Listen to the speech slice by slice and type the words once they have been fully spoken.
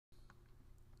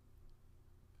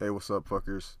Hey, what's up,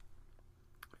 fuckers?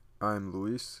 I'm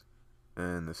Luis,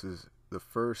 and this is the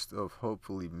first of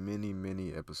hopefully many,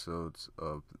 many episodes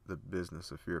of the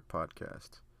Business of Fear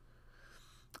podcast.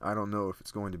 I don't know if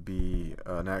it's going to be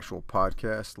an actual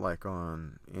podcast like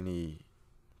on any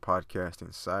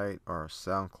podcasting site or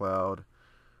SoundCloud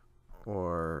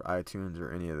or iTunes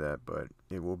or any of that, but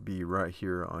it will be right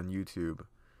here on YouTube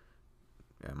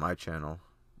at my channel,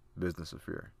 Business of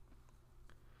Fear.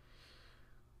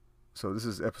 So this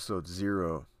is episode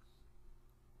 0,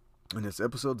 and it's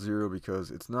episode 0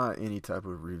 because it's not any type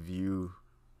of review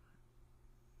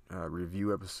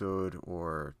episode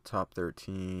or top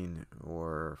 13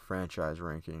 or franchise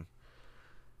ranking.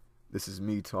 This is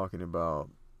me talking about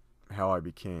how I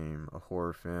became a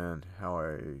horror fan, how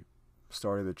I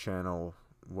started the channel,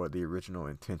 what the original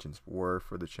intentions were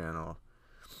for the channel,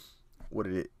 what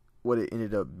it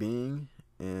ended up being,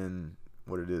 and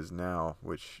what it is now,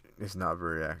 which is not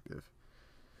very active.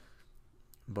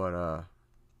 But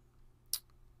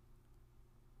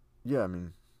yeah, I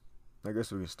mean, I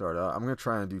guess we can start out. I'm gonna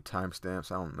try and do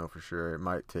timestamps. I don't know for sure. It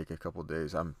might take a couple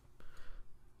days.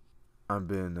 I've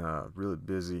been really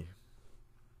busy,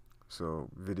 so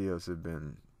videos have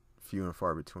been few and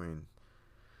far between.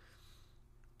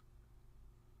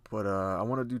 But I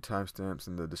want to do timestamps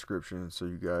in the description so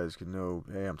you guys can know,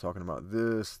 hey, I'm talking about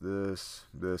this, and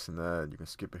that. You can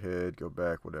skip ahead, go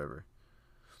back, whatever.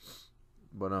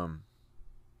 But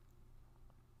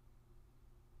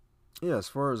yeah, as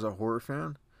far as a horror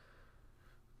fan,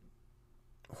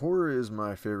 horror is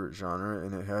my favorite genre,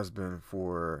 and it has been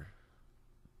for,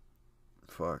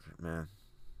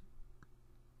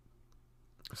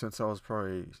 since I was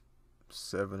probably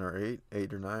 7 or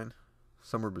 8 or 9,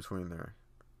 somewhere between there.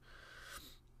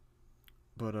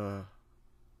 But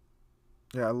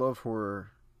yeah, I love horror.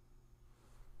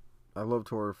 I loved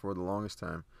horror for the longest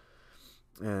time,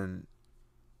 and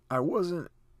I wasn't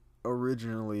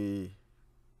originally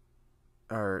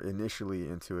or initially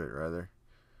into it, rather.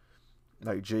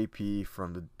 Like JP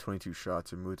from the 22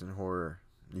 Shots of Moods and Horror,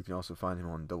 you can also find him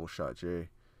on Double Shot J.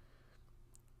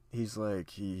 He's like,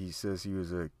 he says he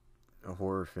was a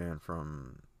horror fan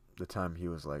from the time he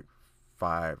was like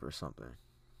 5 or something,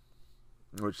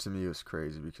 which to me was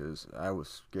crazy because I was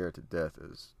scared to death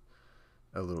as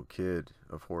a little kid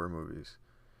of horror movies.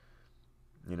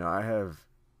 You know, I have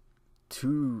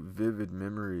 2 vivid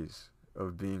memories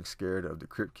of being scared of the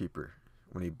Crypt Keeper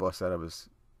when he busts out of his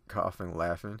coffin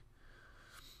laughing.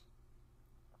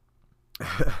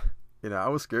 You know, I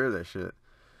was scared of that shit.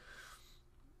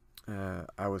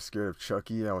 I was scared of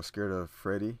Chucky. I was scared of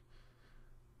Freddy.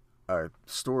 A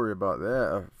story about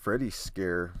that, a Freddy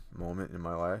scare moment in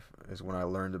my life, is when I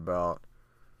learned about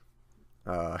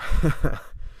I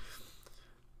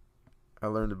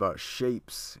learned about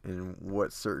shapes and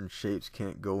what certain shapes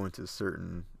can't go into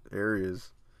certain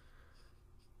areas.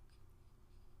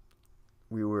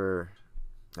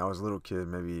 I was a little kid,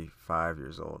 maybe 5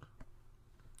 years old,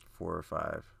 4 or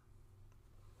 5.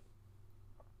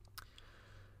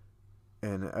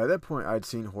 And at that point, I'd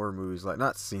seen horror movies, like,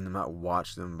 not seen them, not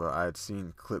watched them, but I'd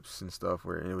seen clips and stuff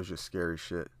where it was just scary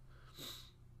shit.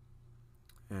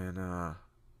 And I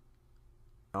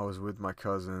was with my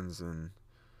cousins, and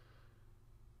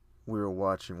we were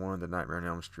watching one of the Nightmare on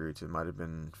Elm Streets. It might have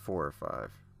been 4 or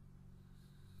 5.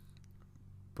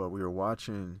 But we were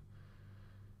watching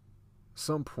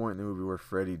some point in the movie where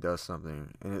Freddy does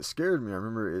something, and it scared me. I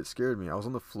remember it scared me. I was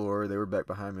on the floor, they were back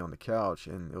behind me on the couch,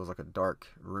 and it was like a dark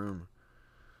room.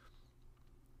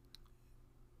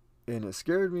 And it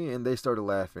scared me, and they started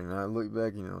laughing. And I looked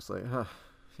back, you know, it's like, huh,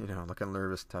 you know, like a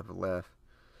nervous type of laugh.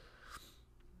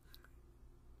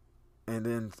 And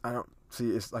then, I don't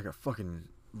see, it's like a fucking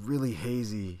really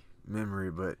hazy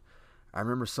memory, but I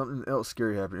remember something else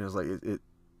scary happened. It was like, it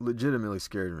legitimately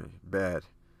scared me, bad.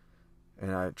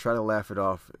 And I tried to laugh it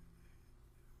off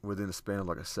within the span of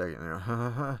like a second.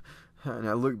 And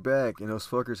I looked back, and those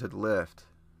fuckers had left.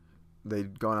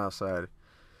 They'd gone outside.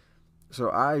 So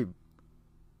I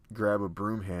grab a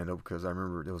broom handle, because I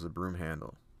remember there was a broom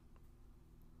handle,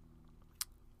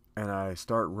 and I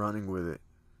start running with it,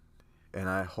 and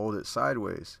I hold it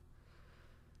sideways.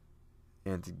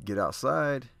 And to get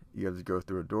outside, you have to go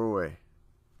through a doorway.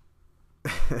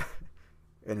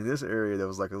 And in this area, there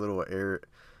was like a little area.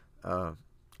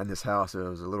 In this house, there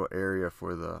was a little area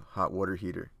for the hot water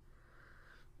heater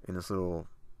in this little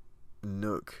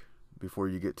nook before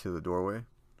you get to the doorway.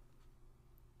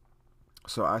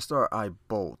 So I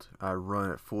bolt, I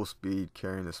run at full speed,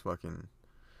 carrying this fucking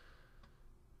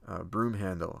broom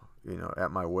handle, you know,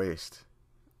 at my waist,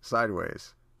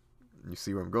 sideways. You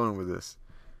see where I'm going with this.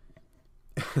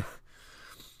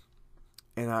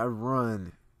 And I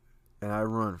run and I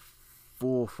run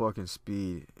full fucking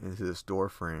speed into this door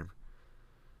frame,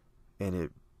 and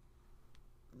it,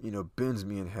 bends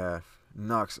me in half,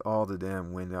 knocks all the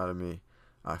damn wind out of me.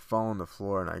 I fall on the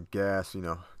floor and I gasp, and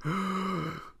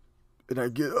I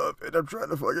get up and I'm trying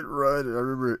to fucking run, and I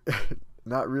remember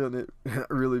not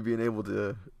really being able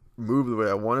to move the way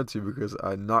I wanted to because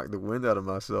I knocked the wind out of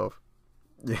myself.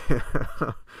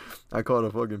 Yeah, I caught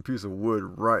a fucking piece of wood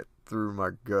right through my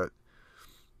gut,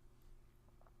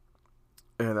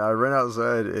 and I ran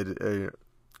outside. It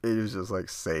was just like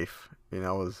safe,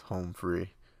 I was home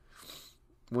free.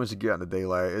 Once you get out in the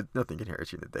daylight, nothing can hurt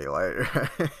you in the daylight.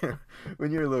 Right?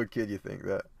 When you're a little kid, you think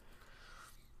that.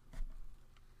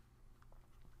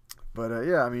 But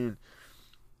yeah, I mean,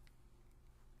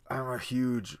 I'm a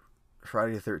huge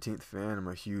Friday the 13th fan. I'm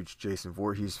a huge Jason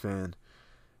Voorhees fan.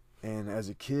 And as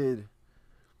a kid,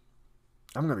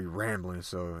 I'm going to be rambling,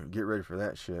 so get ready for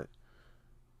that shit.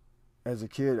 As a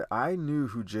kid, I knew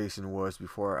who Jason was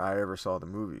before I ever saw the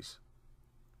movies.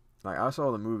 Like, I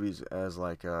saw the movies as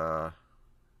like a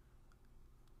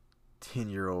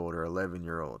 10-year-old or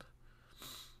 11-year-old.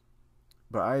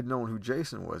 But I had known who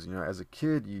Jason was. As a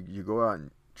kid, you go out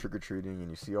and trick-or-treating and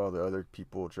you see all the other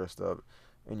people dressed up,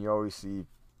 and you always see,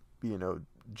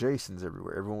 Jasons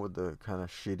everywhere. Everyone with the kind of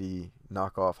shitty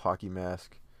knockoff hockey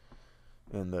mask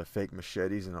and the fake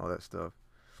machetes and all that stuff.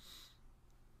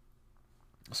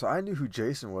 So I knew who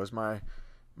Jason was. My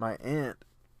aunt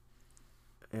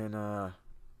and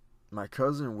my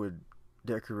cousin would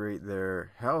decorate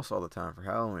their house all the time for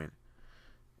Halloween.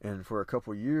 And for a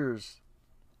couple years,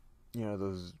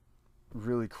 those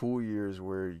really cool years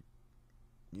where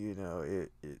you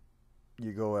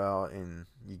go out and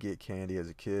you get candy as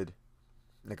a kid,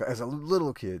 like as a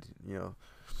little kid,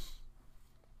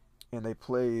 and they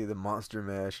play the Monster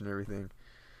Mash and everything.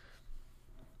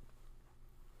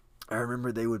 I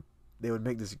remember they would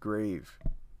make this grave.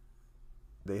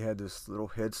 They had this little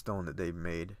headstone that they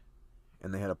made,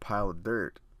 and they had a pile of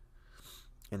dirt.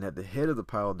 And at the head of the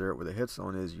pile of dirt where the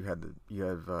headstone is, you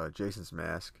have Jason's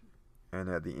mask, and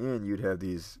at the end you'd have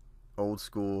these old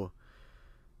school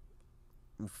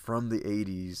from the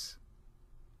 80s,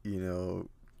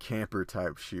 camper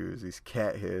type shoes, these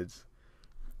cat heads,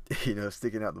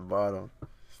 sticking out the bottom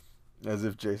as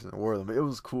if Jason wore them. But it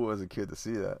was cool as a kid to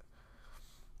see that.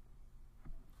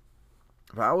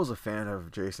 But I was a fan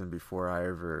of Jason before I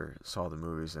ever saw the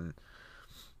movies, and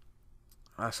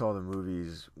I saw the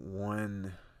movies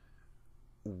one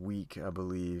week, I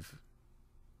believe,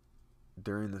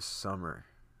 during the summer.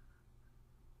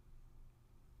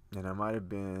 And I might have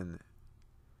been,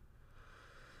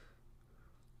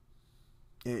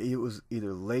 it was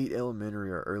either late elementary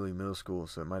or early middle school,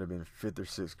 so it might have been 5th or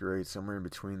 6th grade, somewhere in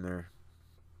between there.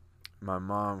 My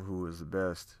mom, who was the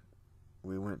best,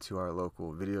 we went to our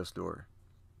local video store.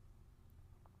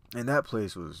 And that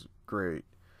place was great.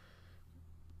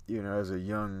 As a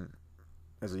young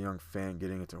fan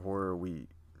getting into horror, we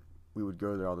would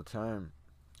go there all the time,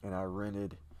 and I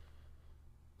rented.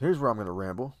 Here's where I'm gonna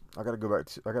ramble. I gotta go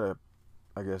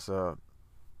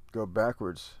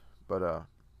backwards. But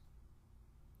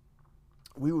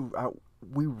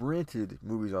we rented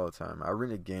movies all the time. I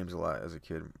rented games a lot as a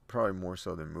kid, probably more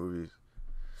so than movies.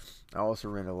 I also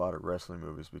rented a lot of wrestling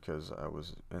movies because I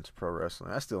was into pro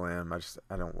wrestling. I still am.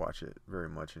 I don't watch it very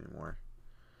much anymore.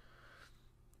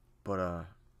 But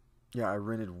yeah, I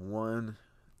rented 1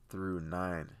 through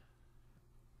 9,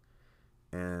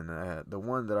 and the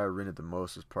one that I rented the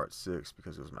most was part 6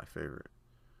 because it was my favorite.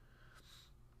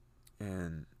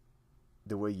 And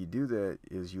the way you do that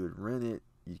is you would rent it,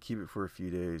 you keep it for a few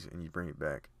days, and you bring it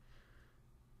back.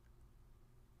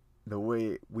 The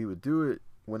way we would do it,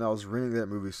 when I was renting that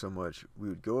movie so much, we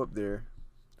would go up there.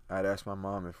 I'd ask my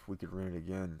mom if we could rent it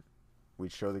again.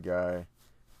 We'd show the guy,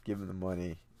 give him the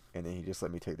money, and then he just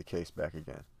let me take the case back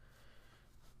again.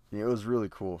 It was really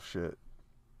cool shit.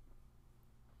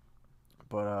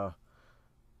 But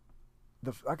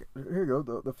here you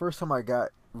go. The first time I got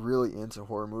really into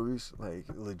horror movies, like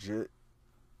legit,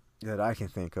 that I can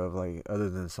think of, like other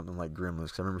than something like Gremlins,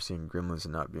 because I remember seeing Gremlins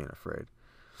and not being afraid.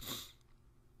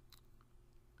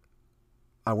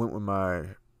 I went with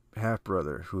my half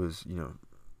brother, who is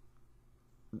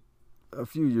a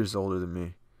few years older than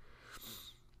me.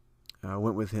 I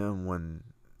went with him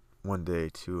one day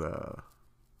to a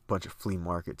bunch of flea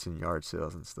markets and yard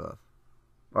sales and stuff.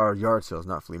 Or yard sales,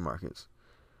 not flea markets.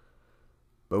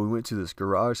 But we went to this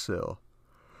garage sale.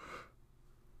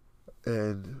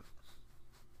 And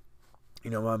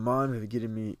my mom had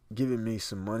given me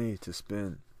some money to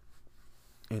spend.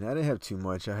 And I didn't have too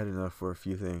much. I had enough for a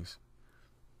few things.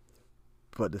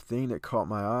 But the thing that caught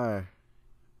my eye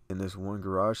in this one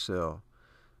garage sale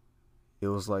it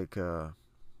was like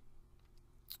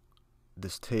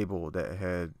this table that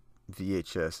had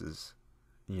VHSs,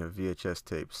 VHS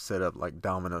tapes set up like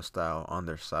domino style on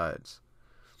their sides.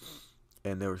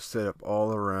 And they were set up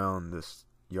all around this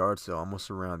yard sale,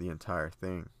 almost around the entire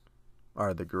thing.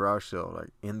 Or the garage sale, like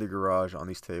in the garage on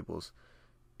these tables.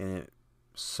 And it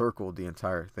circled the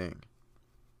entire thing.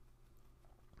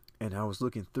 And I was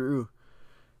looking through,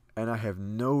 and I have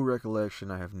no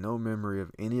recollection, I have no memory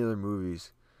of any other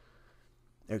movies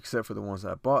except for the ones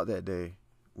I bought that day,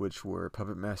 which were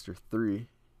Puppet Master 3,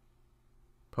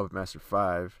 Puppet Master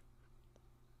 5,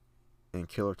 and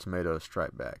Killer Tomatoes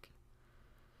Strike Back.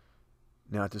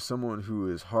 Now, to someone who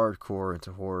is hardcore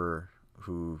into horror,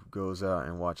 who goes out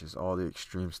and watches all the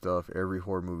extreme stuff, every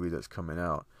horror movie that's coming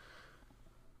out,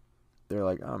 they're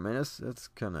like, oh man, that's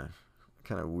kind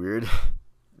of weird.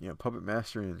 Puppet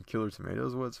Master and Killer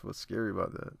Tomatoes, what's scary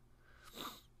about that?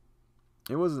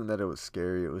 It wasn't that it was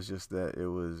scary, it was just that it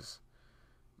was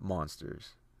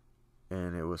monsters.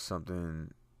 And it was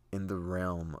something in the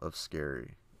realm of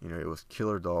scary. It was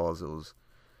killer dolls, it was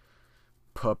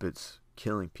puppets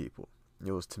killing people.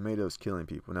 It was tomatoes killing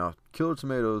people. Now, Killer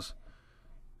Tomatoes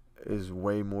is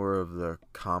way more of the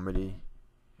comedy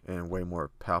and way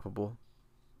more palpable.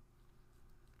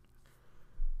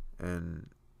 And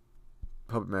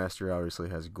Puppet Master obviously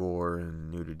has gore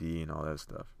and nudity and all that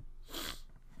stuff.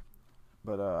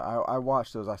 But I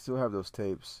watched those. I still have those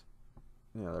tapes.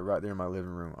 They're right there in my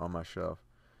living room on my shelf.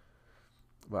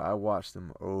 But I watched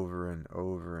them over and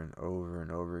over and over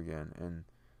and over again. And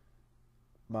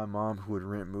my mom, who would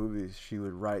rent movies, she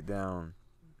would write down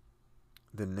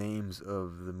the names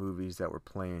of the movies that were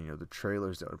playing, the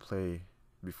trailers that would play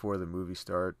before the movie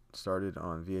started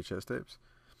on VHS tapes.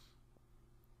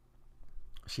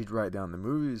 She'd write down the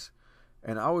movies,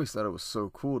 and I always thought it was so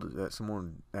cool that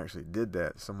someone actually did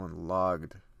that. Someone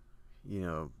logged,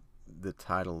 the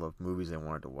title of movies they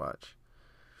wanted to watch.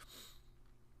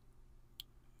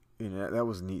 That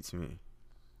was neat to me.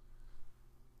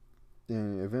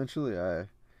 And eventually I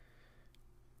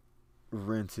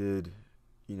rented,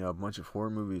 a bunch of horror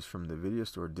movies from the video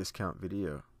store, Discount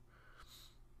Video.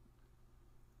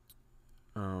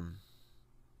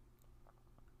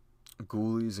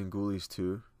 Ghoulies and Ghoulies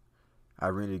 2. I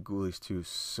rented Ghoulies 2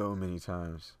 so many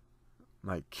times.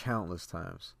 Like countless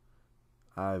times.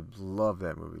 I love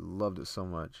that movie. Loved it so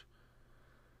much.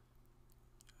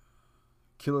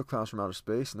 Killer Clowns from Outer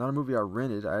Space. Not a movie I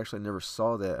rented. I actually never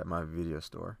saw that at my video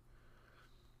store.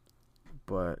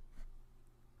 But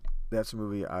that's a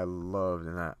movie I loved.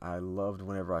 And I loved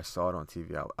whenever I saw it on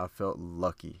TV. I felt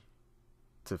lucky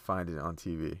to find it on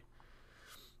TV.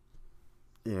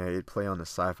 It'd play on the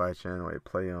Sci-Fi Channel. It'd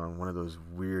play on one of those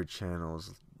weird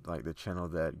channels, like the channel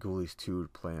that Ghoulies 2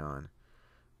 would play on,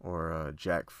 or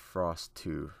Jack Frost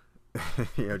 2.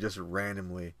 Just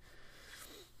randomly,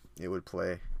 it would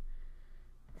play.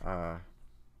 As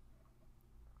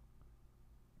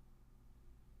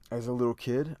a little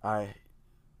kid, I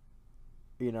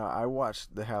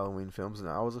watched the Halloween films, and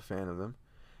I was a fan of them,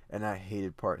 and I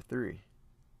hated Part 3.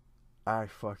 I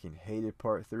fucking hated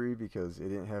Part 3 because it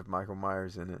didn't have Michael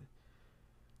Myers in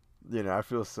it. I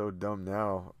feel so dumb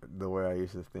now the way I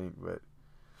used to think, but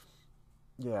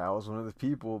yeah, I was one of the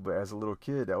people. But as a little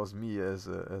kid, that was me as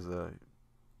a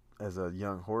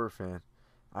young horror fan.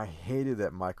 I hated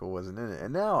that Michael wasn't in it,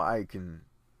 and now I can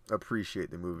appreciate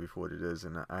the movie for what it is,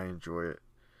 and I enjoy it.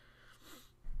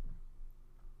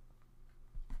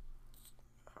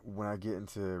 When I get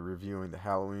into reviewing the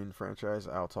Halloween franchise,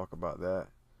 I'll talk about that.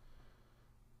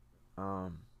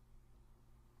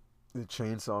 The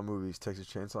Chainsaw movies, Texas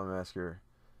Chainsaw Massacre,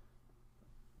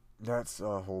 that's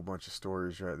a whole bunch of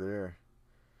stories right there.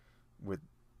 With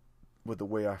the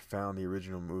way I found the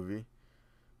original movie,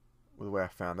 with the way I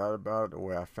found out about it, the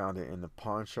way I found it in the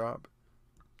pawn shop,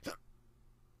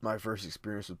 my first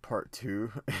experience with Part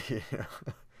 2,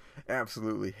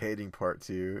 absolutely hating Part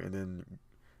 2, and then,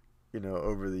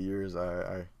 over the years,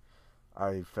 I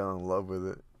fell in love with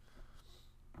it.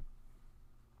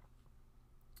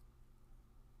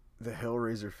 The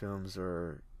Hellraiser films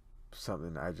are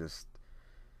something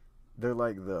they're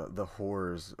like the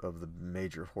horrors of the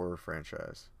major horror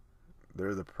franchise.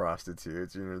 They're the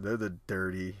prostitutes, they're the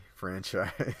dirty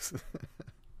franchise.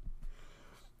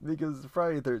 Because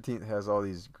Friday the 13th has all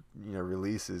these,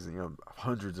 releases,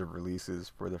 hundreds of releases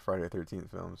for the Friday the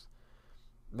 13th films.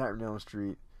 Nightmare on Elm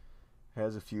Street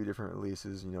has a few different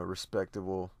releases,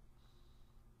 respectable.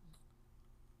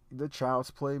 The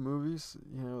Child's Play movies,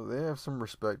 they have some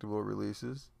respectable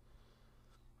releases.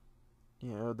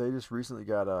 They just recently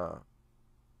got a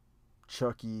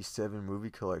Chucky 7 movie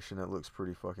collection that looks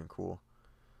pretty fucking cool.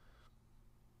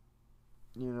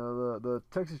 You know, the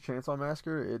Texas Chainsaw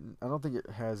Massacre. I don't think it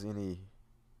has any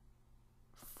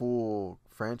full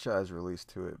franchise release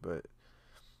to it, but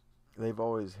they've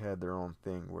always had their own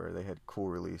thing where they had cool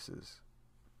releases.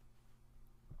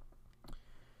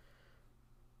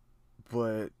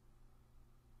 But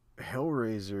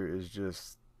Hellraiser is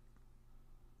just,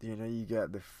 you know, you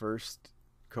got the first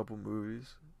couple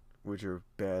movies, which are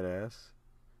badass.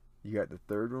 You got the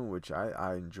third one, which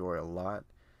I enjoy a lot.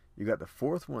 You got the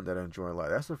fourth one that I enjoy a lot.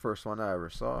 That's the first one I ever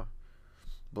saw,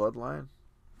 Bloodline.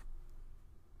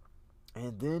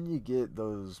 And then you get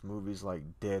those movies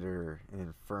like Deader and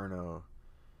Inferno,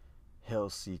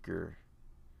 Hellseeker,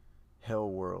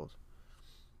 Hellworld.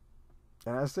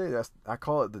 And I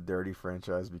call it the dirty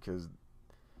franchise because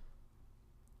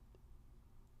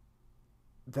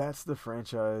that's the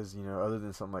franchise, you know, other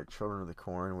than something like Children of the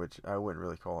Corn, which I wouldn't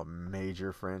really call a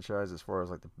major franchise as far as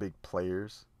like the big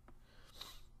players.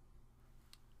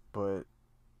 But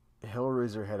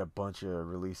Hellraiser had a bunch of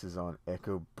releases on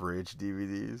Echo Bridge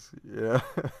DVDs. Yeah.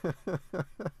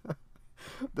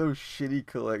 Those shitty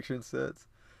collection sets.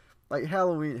 Like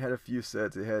Halloween had a few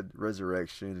sets. It had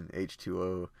Resurrection and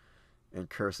H2O and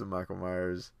Curse of Michael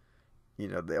Myers. You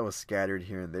know, that was scattered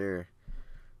here and there.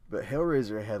 But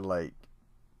Hellraiser had like,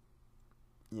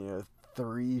 you know,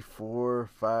 three, four,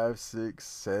 five, six,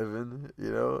 seven,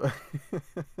 you know.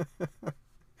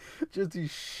 Just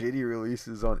these shitty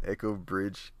releases on Echo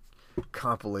Bridge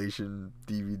compilation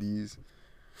DVDs.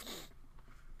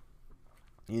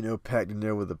 You know, packed in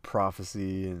there with the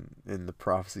prophecy and the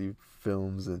prophecy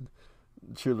films and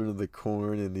Children of the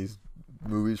Corn and these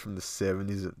movies from the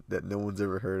 70s that no one's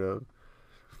ever heard of.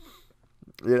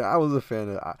 Yeah, I was a fan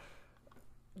of.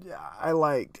 I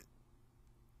liked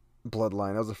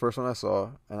Bloodline. That was the first one I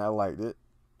saw, and I liked it.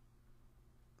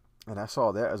 And I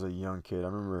saw that as a young kid. I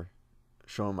remember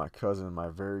showing my cousin, my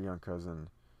very young cousin.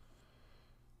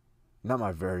 Not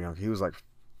my very young. He was like,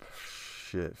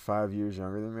 shit, 5 years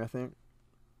younger than me, I think.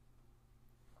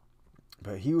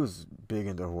 But he was big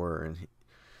into horror, and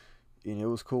you know,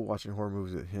 it was cool watching horror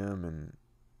movies with him and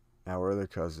our other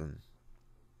cousin.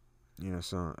 You know,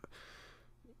 so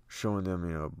showing them,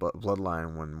 you know,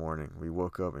 Bloodline one morning. We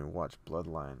woke up and watched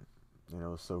Bloodline. You know,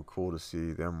 it was so cool to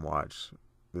see them watch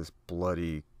this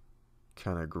bloody,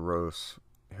 kind of gross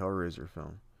Hellraiser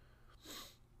film.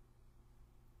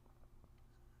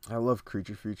 I love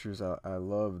creature features. I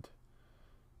loved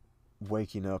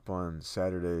waking up on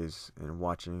Saturdays and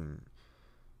watching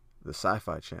the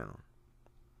Sci-Fi Channel.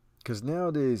 Because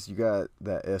nowadays you got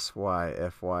that SY,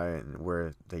 FY, and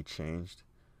where they changed.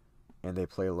 And they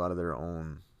play a lot of their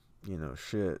own, you know,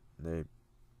 shit. They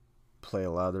play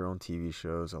a lot of their own TV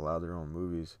shows, a lot of their own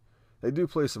movies. They do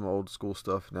play some old school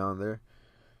stuff now and there.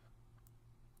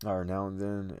 Or now and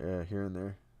then, here and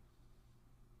there.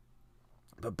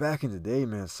 But back in the day,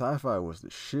 man, sci-fi was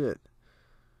the shit.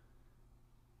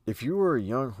 If you were a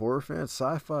young horror fan,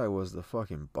 sci-fi was the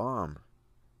fucking bomb.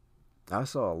 I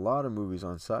saw a lot of movies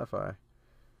on sci-fi,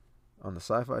 on the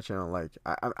Sci-Fi Channel. Like,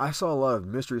 I saw a lot of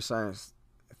Mystery Science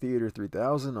Theater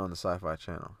 3000 on the Sci-Fi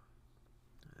Channel.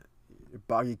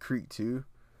 Boggy Creek 2,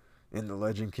 and The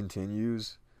Legend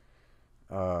Continues.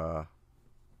 The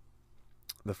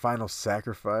Final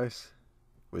Sacrifice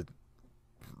with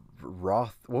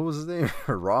Roth. What was his name?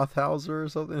 Rothhauser or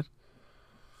something?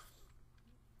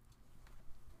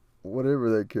 Whatever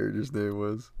that character's name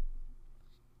was.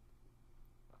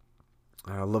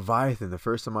 Leviathan. The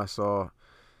first time I saw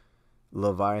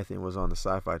Leviathan was on the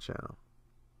Sci-Fi Channel.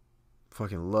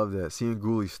 Fucking love that. Seeing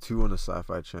Ghoulies 2 on the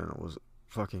Sci-Fi Channel was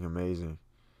fucking amazing.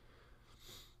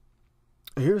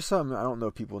 Here's something I don't know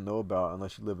if people know about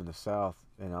unless you live in the South,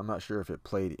 and I'm not sure if it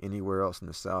played anywhere else in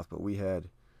the South, but we had,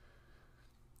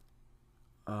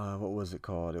 what was it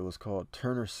called? It was called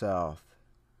Turner South.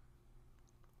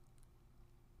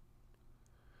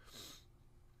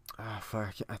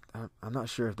 Fuck, I'm not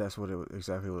sure if that's what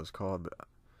exactly what it was called, but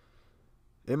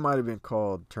it might have been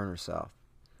called Turner South.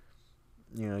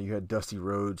 You know, you had Dusty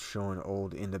Rhodes showing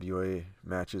old NWA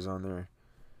matches on there.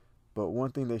 But one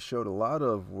thing they showed a lot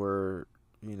of were,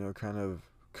 you know, kind of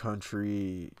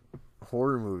country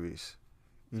horror movies.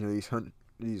 You know,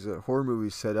 these horror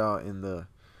movies set out in the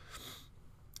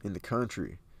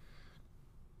country.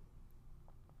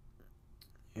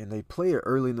 And they play it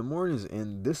early in the mornings,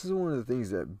 and this is one of the things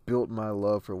that built my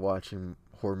love for watching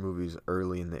horror movies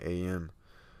early in the AM.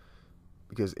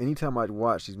 Because anytime I'd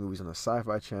watch these movies on the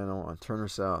Sci-Fi Channel, on Turner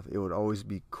South, it would always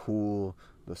be cool.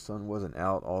 The sun wasn't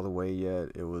out all the way yet.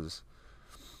 It was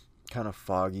kind of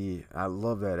foggy. I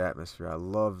love that atmosphere. I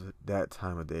love that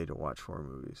time of day to watch horror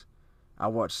movies. I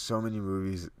watched so many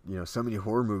movies, you know, so many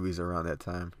horror movies around that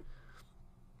time.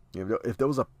 If there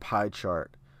was a pie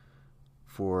chart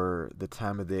for the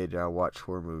time of day that I watch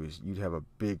horror movies, you'd have a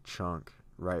big chunk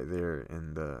right there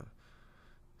in the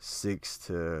 6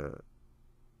 to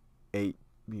 8,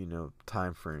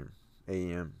 time frame,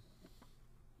 a.m.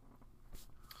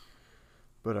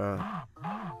 But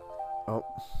oh,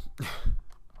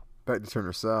 back to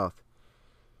Turner South.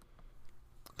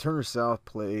 Turner South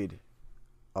played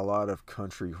a lot of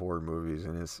country horror movies,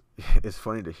 and it's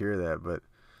funny to hear that, but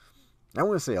I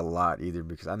wouldn't say a lot either,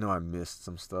 because I know I missed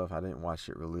some stuff. I didn't watch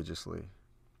it religiously.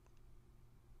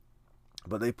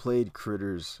 But they played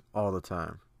Critters all the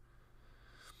time.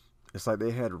 It's like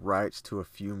they had rights to a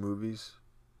few movies.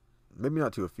 Maybe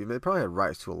not to a few. They probably had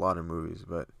rights to a lot of movies,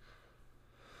 but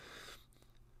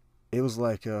it was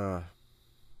like BET.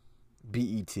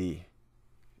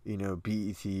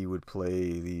 BET would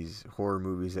play these horror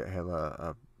movies that have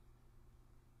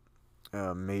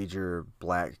a major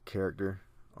black character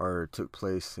or took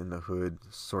place in the hood,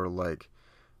 sort of like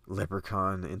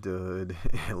Leprechaun into the Hood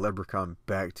and Leprechaun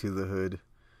Back to the Hood.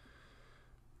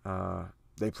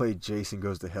 They played Jason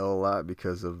Goes to Hell a lot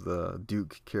because of the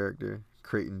Duke character,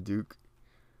 Creighton Duke.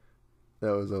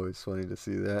 That was always funny to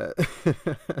see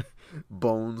that.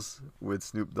 Bones with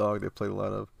Snoop Dogg, they played a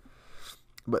lot of.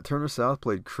 But Turner South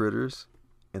played Critters,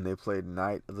 and they played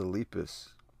Night of the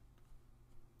Lepus.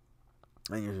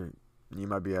 And you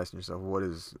might be asking yourself, what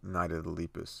is Night of the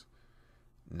Lepus?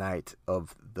 Night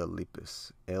of the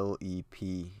Lepus.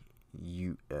 Lepus.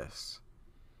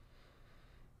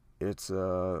 It's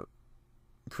a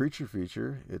creature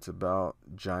feature. It's about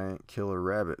giant killer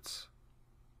rabbits.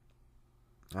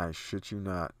 I shit you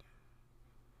not.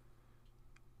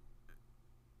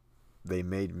 They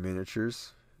made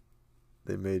miniatures.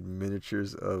 They made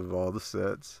miniatures of all the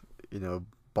sets,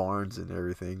 barns and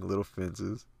everything, little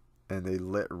fences, and they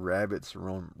let rabbits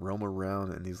roam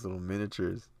around in these little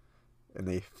miniatures, and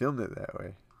they filmed it that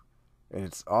way, and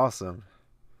it's awesome.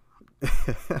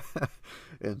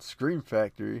 And Scream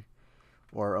Factory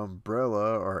or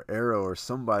Umbrella or Arrow or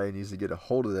somebody needs to get a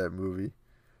hold of that movie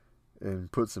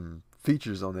and put some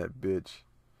features on that bitch,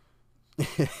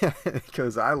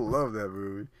 because I love that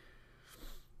movie.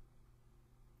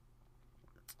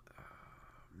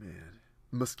 Man,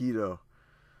 Mosquito.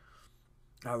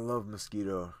 I love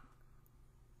Mosquito.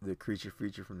 The creature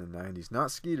feature from the 90s.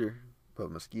 Not Skeeter, but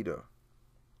Mosquito.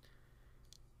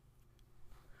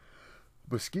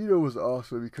 Mosquito was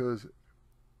awesome because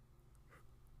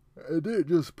it didn't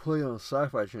just play on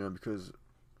Sci-Fi Channel, because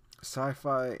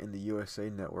Sci-Fi and the USA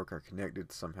Network are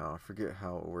connected somehow. I forget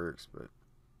how it works, but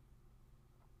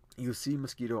you'll see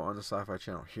Mosquito on the Sci-Fi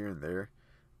Channel here and there,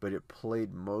 but it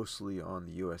played mostly on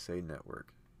the USA Network.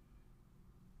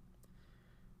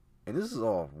 And this is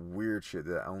all weird shit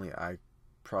that only I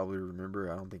probably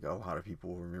remember. I don't think a lot of people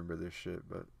will remember this shit,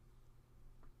 but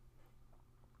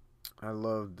I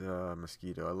loved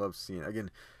Mosquito. I loved seeing, again,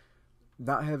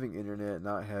 not having internet,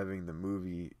 not having the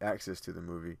movie, access to the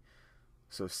movie.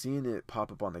 So seeing it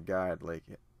pop up on the guide, like,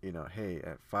 hey,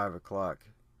 at 5 o'clock,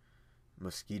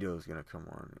 Mosquito's going to come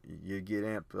on. You get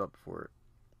amped up for it.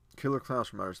 Killer Clowns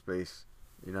from Outer Space.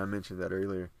 I mentioned that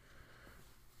earlier.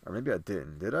 Or maybe I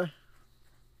didn't. Did I?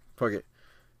 Fuck it.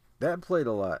 That played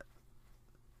a lot.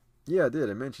 Yeah, I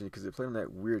did. I mentioned it because it played on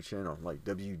that weird channel, like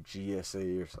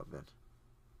WGSA or something.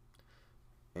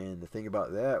 And the thing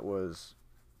about that was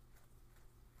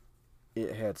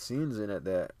it had scenes in it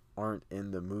that aren't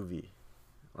in the movie,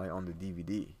 like on the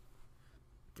DVD.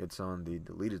 It's on the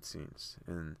deleted scenes.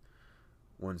 And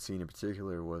one scene in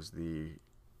particular was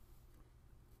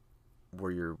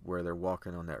where they're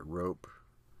walking on that rope.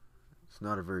 It's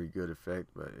not a very good effect,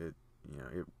 but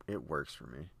it works for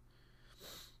me.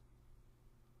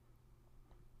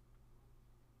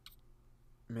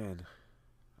 Man,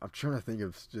 I'm trying to think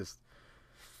of just,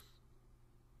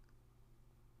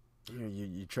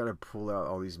 you try to pull out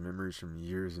all these memories from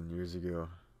years and years ago.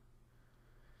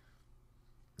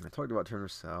 I talked about Turner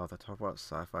South. I talked about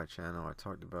Sci-Fi Channel. I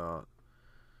talked about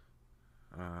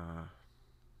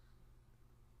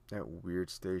that weird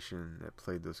station that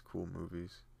played those cool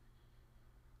movies.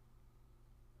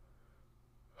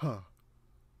 Huh.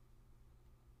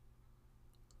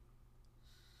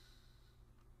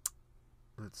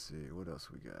 Let's see, what else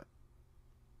we got?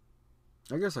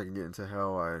 I guess I can get into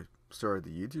how I started the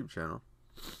YouTube channel.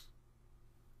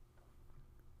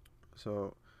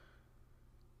 So,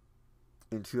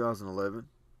 in 2011,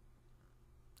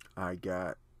 I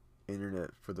got internet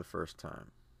for the first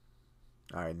time.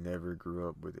 I never grew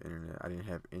up with internet. I didn't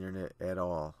have internet at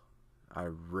all. I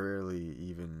rarely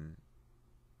even,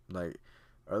 like,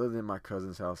 other than my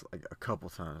cousin's house, like a couple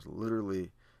times, literally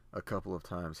a couple of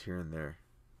times here and there.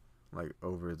 like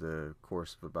over the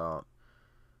course of about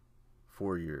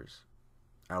 4 years,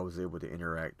 I was able to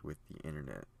interact with the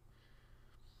internet.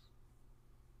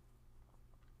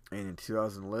 And in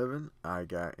 2011, I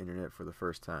got internet for the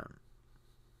first time.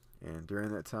 And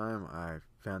during that time, I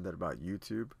found out about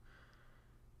YouTube,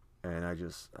 and I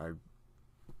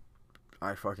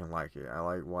fucking like it. I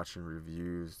like watching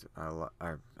reviews.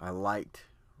 I liked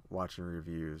watching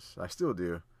reviews. I still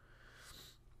do.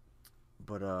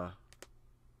 But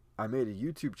I made a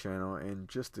YouTube channel, and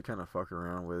just to kind of fuck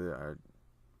around with it, I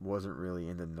wasn't really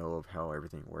in the know of how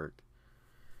everything worked.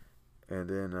 And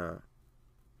then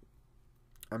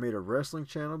I made a wrestling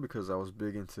channel because I was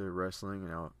big into wrestling,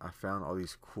 and I found all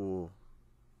these cool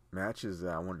matches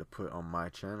that I wanted to put on my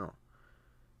channel,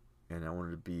 and I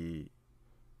wanted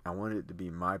it to be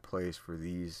my place for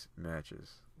these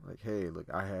matches. Like, hey, look,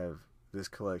 I have this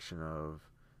collection of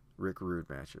Rick Rude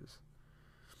matches,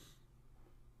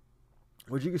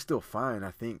 which you can still find.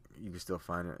 I think you can still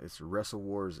find it. It's Wrestle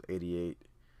Wars 88.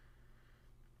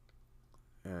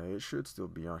 It should still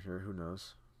be on here. Who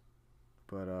knows?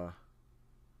 But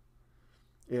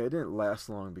yeah, it didn't last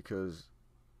long because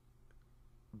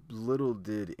little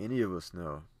did any of us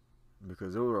know,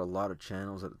 because there were a lot of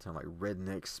channels at the time, like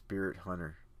Redneck Spirit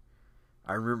Hunter.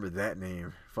 I remember that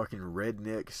name. Fucking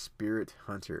Redneck Spirit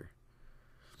Hunter.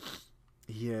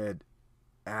 He had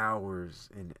hours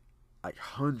and like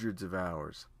hundreds of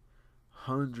hours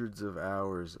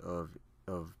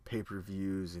of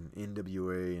pay-per-views and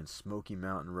NWA and Smoky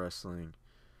Mountain Wrestling,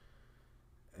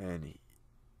 and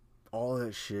all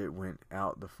that shit went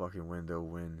out the fucking window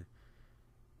when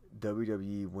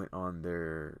WWE went on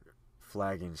their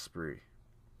flagging spree.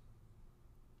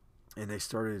 And they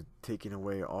started taking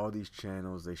away all these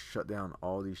channels. They shut down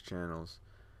all these channels.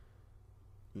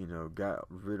 You know, got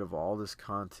rid of all this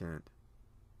content.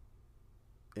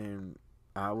 And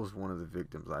I was one of the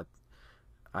victims.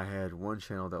 I had one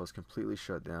channel that was completely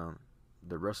shut down.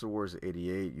 The Wrestle Wars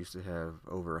 88 used to have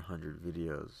over 100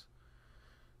 videos.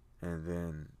 And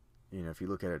then, you know, if you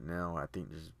look at it now, I think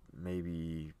there's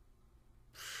maybe,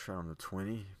 I don't know,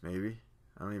 20, maybe.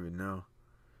 I don't even know.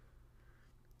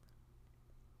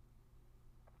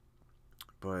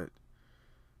 But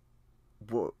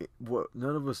what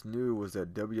none of us knew was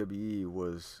that WWE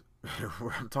was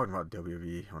I'm talking about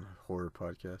WWE on a horror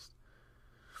podcast.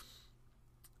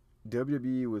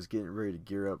 WWE was getting ready to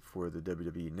gear up for the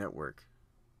WWE network.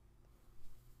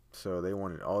 So they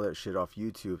wanted all that shit off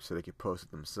YouTube so they could post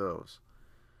it themselves.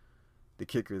 The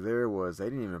kicker there was they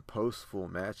didn't even post full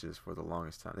matches for the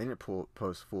longest time. They didn't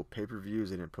post full pay-per-views.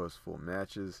 They didn't post full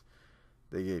matches.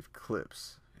 They gave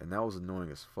clips. And that was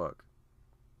annoying as fuck.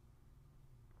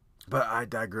 But I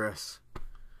digress.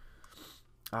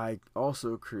 I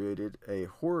also created a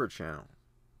horror channel.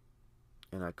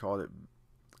 And I called it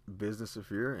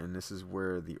BusinessOfFear. And this is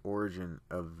where the origin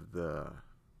of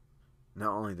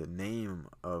not only the name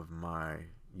of my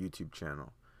YouTube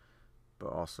channel, but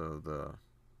also the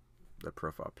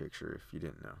profile picture, if you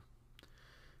didn't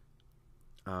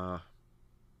know.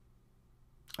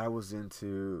 I was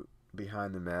into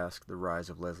Behind the Mask, The Rise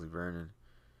of Leslie Vernon.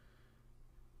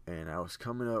 And I was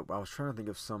trying to think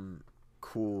of some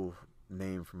cool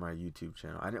name for my YouTube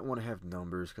channel. I didn't want to have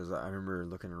numbers because I remember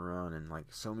looking around and like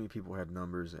so many people had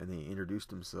numbers and they introduced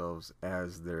themselves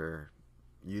as their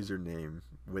username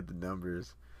with the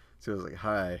numbers. So I was like,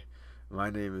 hi, my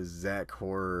name is Zach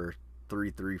Horror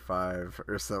 335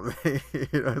 or something.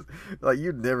 You know, like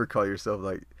you'd never call yourself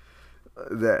like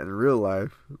that in real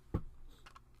life.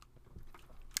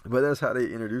 But that's how they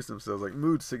introduce themselves, like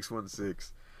Mood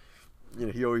 616. You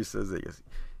know, he always says that. Yes,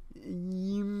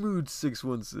 you Mood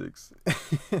 616.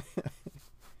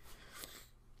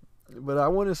 But I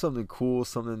wanted something cool,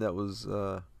 something that was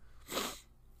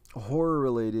horror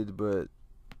related, but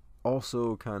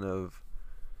also kind of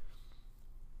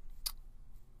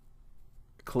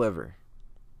clever.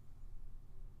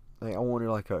 Like I wanted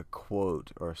like a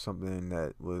quote or something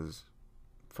that was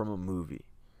from a movie.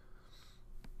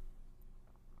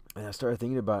 And I started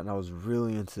thinking about it, and I was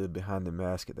really into Behind the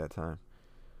Mask at that time.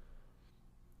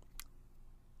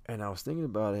 And I was thinking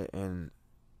about it, and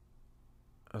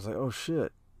I was like, oh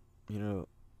shit, you know,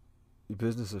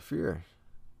 BusinessOfFear.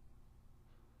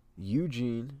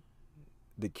 Eugene,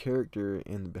 the character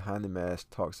in Behind the Mask,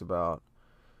 talks about,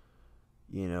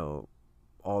 you know,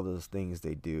 all those things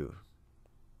they do.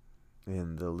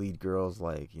 And the lead girl's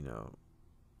like, you know,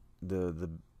 the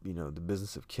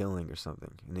business of killing or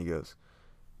something. And he goes,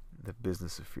 the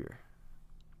Business of Fear.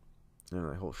 And I'm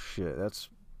like, oh shit,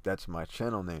 that's my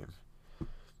channel name.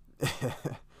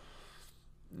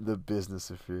 The Business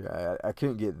of Fear. I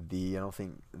couldn't get the. I don't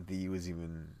think the was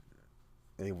even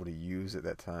able to use at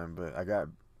that time, but I got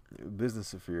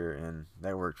BusinessOfFear, and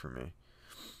that worked for me.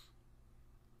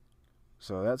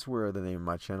 So that's where the name of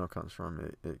my channel comes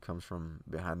from. It comes from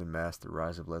Behind the Mask, The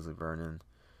Rise of Leslie Vernon,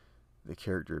 the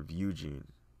character of Eugene,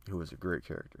 who was a great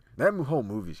character. That whole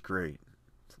movie's great.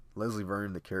 Leslie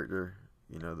Vernon, the character,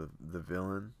 you know, the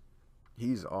villain,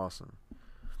 he's awesome.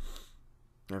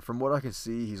 And from what I can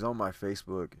see, he's on my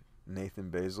Facebook, Nathan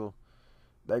Basil.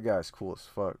 That guy's cool as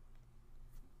fuck.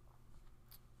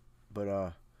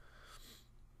 But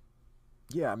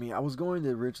yeah, I mean, I was going to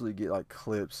originally get like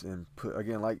clips and put,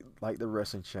 again, like the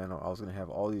wrestling channel, I was gonna have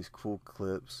all these cool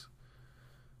clips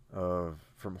of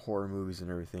from horror movies and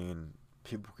everything, and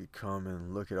people could come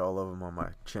and look at all of them on my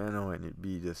channel, and it'd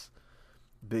be this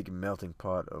big melting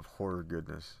pot of horror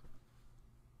goodness.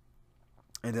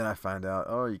 And then I find out,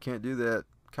 oh, you can't do that.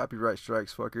 Copyright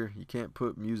strikes, fucker. You can't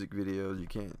put music videos. You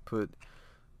can't put,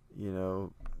 you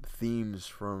know, themes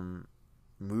from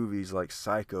movies like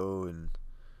Psycho and,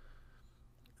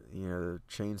 you know,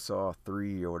 Chainsaw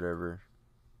 3 or whatever.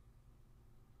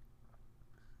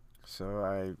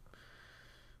 So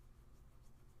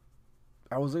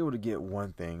I was able to get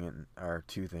one thing, or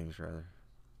two things rather.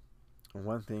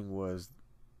 One thing was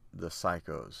the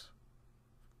Psychos,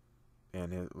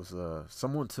 and it was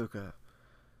someone took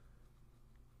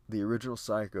the original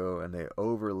Psycho and they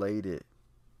overlaid it,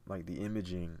 like the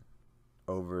imaging,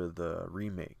 over the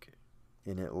remake,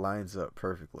 and it lines up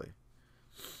perfectly.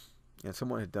 And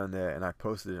someone had done that, and I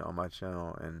posted it on my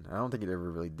channel, and I don't think it ever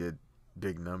really did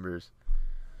big numbers.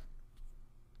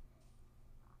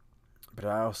 But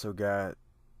I also got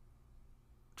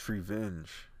Treevenge,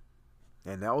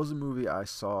 and that was a movie I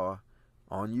saw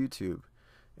on YouTube,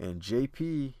 and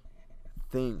JP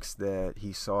thinks that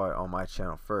he saw it on my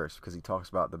channel first because he talks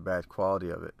about the bad quality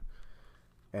of it.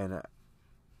 And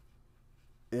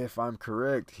if I'm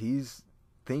correct, he's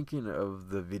thinking of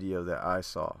the video that I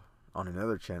saw on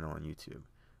another channel on YouTube,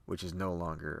 which is no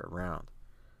longer around.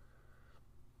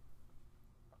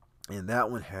 And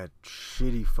that one had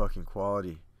shitty fucking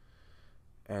quality.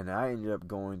 And I ended up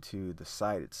going to the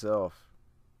site itself,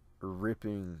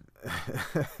 ripping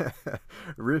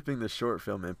the short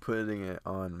film and putting it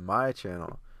on my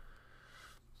channel.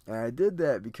 And I did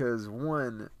that because,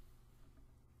 one,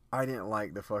 I didn't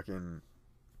like the fucking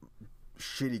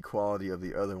shitty quality of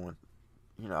the other one.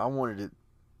 You know, I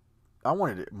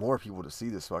wanted more people to see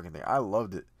this fucking thing. I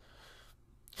loved it.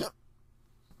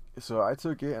 So I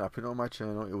took it and I put it on my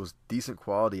channel. It was decent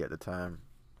quality at the time.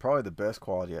 Probably the best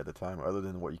quality at the time, other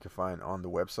than what you could find on the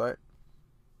website.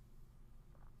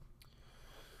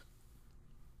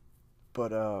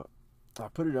 But I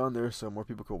put it on there so more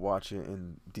people could watch it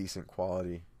in decent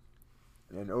quality.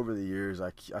 And over the years,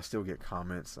 I still get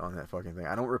comments on that fucking thing.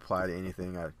 I don't reply to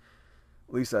anything. At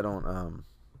least I don't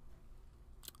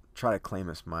try to claim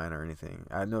it's mine or anything.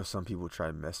 I know some people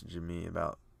try messaging me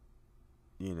about,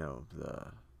 you know, the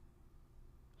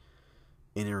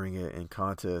entering it in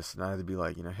contests, and I had to be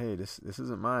like, you know, hey, this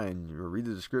isn't mine. You read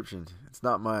the description. It's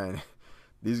not mine.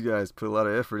 These guys put a lot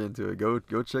of effort into it. Go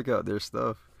check out their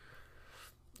stuff.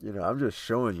 You know, I'm just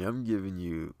showing you. I'm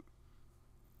giving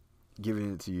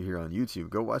it to you here on YouTube.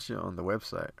 Go watch it on the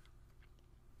website.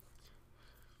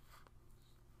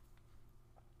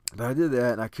 But I did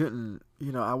that, and I couldn't,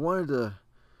 you know, I wanted to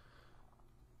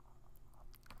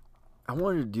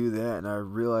do that, and I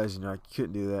realized, you know, I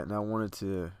couldn't do that, and I wanted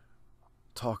to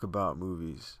talk about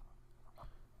movies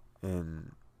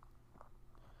and,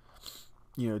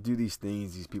 you know, do these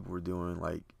things these people were doing,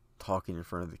 like talking in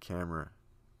front of the camera.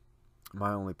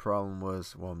 My only problem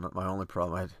was, well, not my only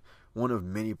problem, one of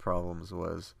many problems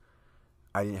was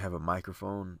I didn't have a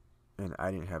microphone and I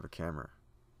didn't have a camera.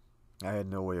 I had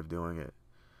no way of doing it.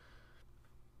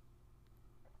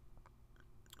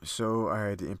 So I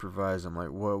had to improvise. I'm like,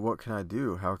 well, what can I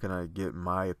do? How can I get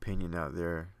my opinion out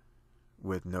there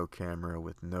with no camera,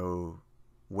 with no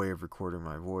way of recording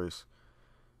my voice?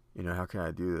 You know, how can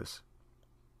I do this?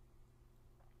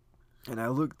 And I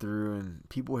looked through, and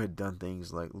people had done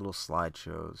things like little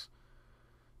slideshows,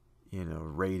 you know,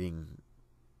 rating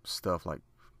stuff like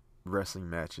wrestling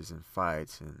matches and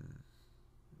fights and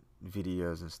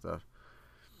videos and stuff.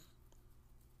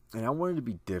 And I wanted to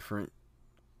be different.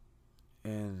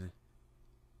 And,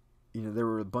 you know, there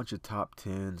were a bunch of top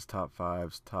 10s, top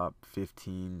 5s, top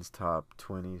 15s, top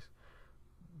 20s.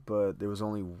 But there was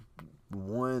only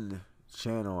one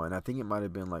channel, and I think it might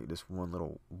have been like this one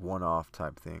little one-off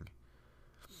type thing,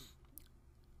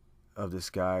 of this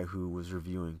guy who was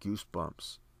reviewing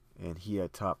Goosebumps, and he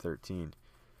had top 13.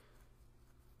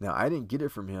 Now, I didn't get it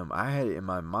from him. I had it in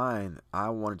my mind. I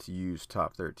wanted to use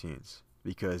top 13s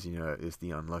because, you know, it's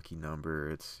the unlucky number.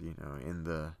 It's, you know, in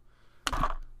the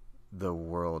the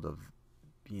world of,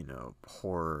 you know,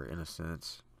 horror in a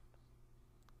sense.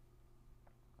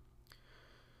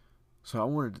 So I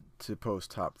wanted to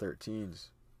post top 13s.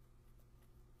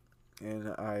 And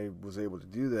I was able to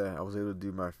do that. I was able to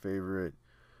do my favorite,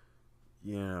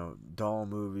 you know, doll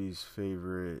movies,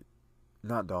 favorite,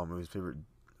 not doll movies, favorite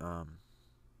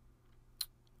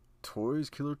toys,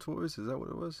 killer toys, is that what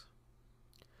it was?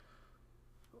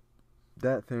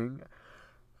 That thing.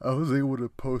 I was able to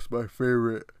post my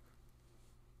favorite.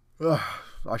 Ugh,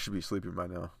 I should be sleeping by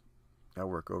now. I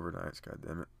work overnights, god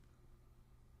damn it.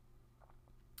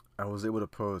 I was able to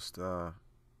post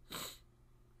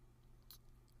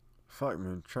fuck,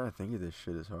 man, trying to think of this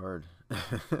shit is hard.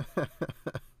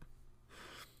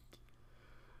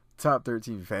 Top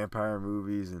 13 vampire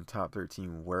movies and top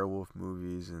 13 werewolf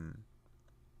movies and,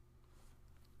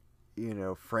 you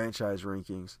know, franchise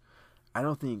rankings. I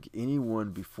don't think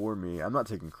anyone before me, I'm not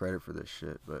taking credit for this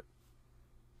shit, but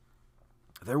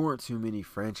there weren't too many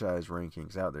franchise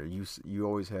rankings out there. You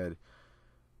always had,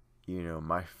 you know,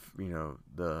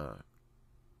 the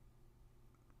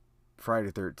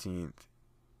Friday 13th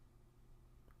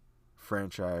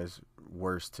franchise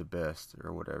worst to best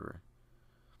or whatever.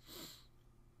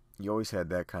 You always had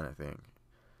that kind of thing.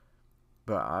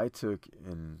 But I took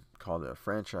and called it a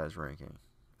franchise ranking.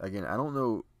 Again, I don't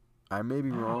know. I may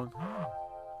be wrong.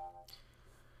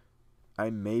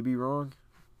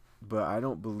 But I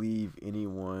don't believe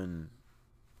anyone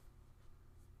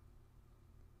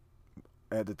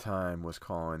at the time was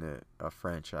calling it a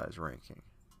franchise ranking.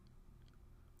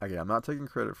 Again, I'm not taking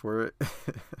credit for it.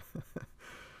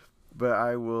 But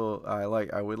I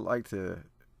would like to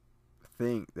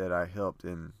think that I helped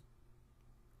in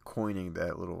coining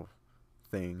that little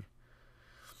thing.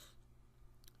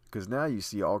 Because now you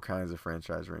see all kinds of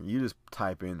franchise rankings. You just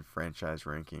type in franchise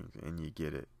rankings and you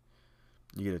get it.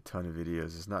 You get a ton of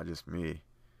videos. It's not just me.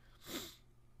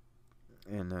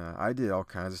 And I did all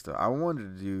kinds of stuff. I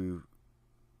wanted to do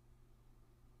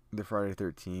the Friday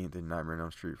 13th and Nightmare on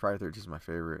Elm Street. Friday 13th is my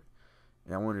favorite.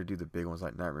 And I wanted to do the big ones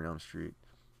like Nightmare on Elm Street.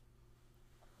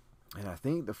 And I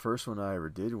think the first one I ever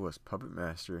did was Puppet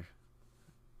Master.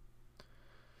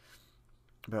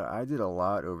 But I did a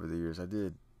lot over the years. I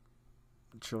did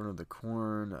Children of the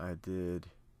Corn. I did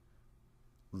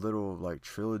little like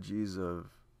trilogies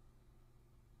of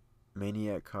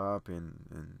Maniac Cop,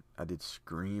 and I did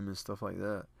Scream and stuff like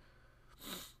that.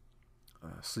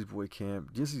 Sleepaway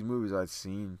Camp. Just these movies I'd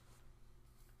seen.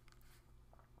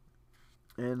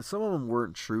 And some of them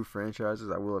weren't true franchises,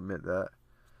 I will admit that.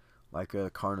 Like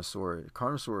Carnosaur.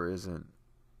 Carnosaur isn't,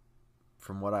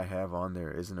 from what I have on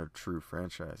there, isn't a true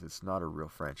franchise. It's not a real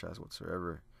franchise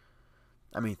whatsoever.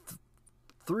 I mean,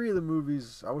 3 of the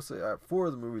movies, I would say 4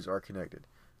 of the movies are connected.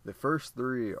 The first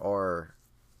 3 are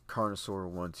Carnosaur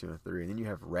 1, 2, and 3. And then you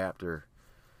have Raptor,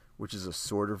 which is a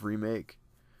sort of remake.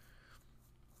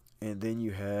 And then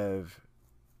you have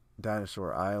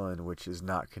Dinosaur Island, which is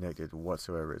not connected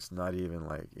whatsoever. It's not even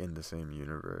like in the same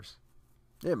universe.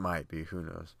 It might be, who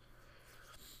knows.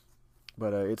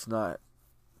 But it's not,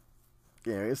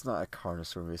 you know, it's not a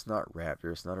Carnosaur movie. It's not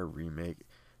Raptor. It's not a remake.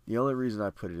 The only reason I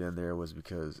put it in there was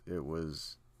because it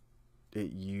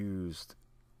used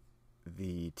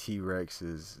the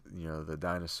T-Rexes, you know, the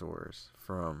dinosaurs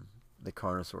from the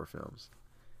Carnosaur films.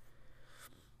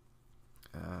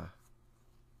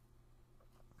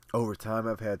 Over time,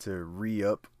 I've had to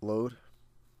re-upload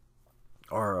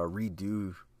or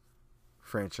redo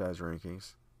franchise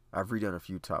rankings. I've redone a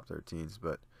few top 13s,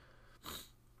 but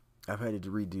I've had to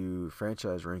redo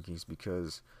franchise rankings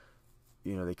because,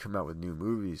 you know, they come out with new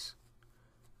movies.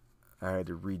 I had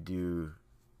to redo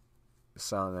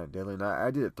Silent Night Deadly Night.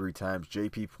 I did it 3 times.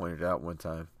 JP pointed out one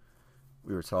time.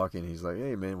 We were talking. He's like,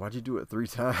 "Hey, man, why'd you do it 3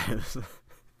 times?"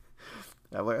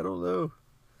 I'm like, "I don't know."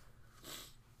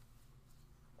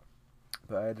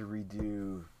 But I had to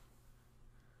redo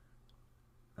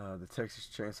the Texas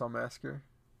Chainsaw Massacre.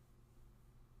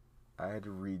 I had to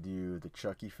redo the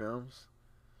Chucky films.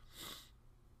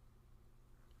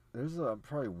 There's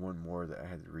probably one more that I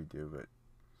had to redo, but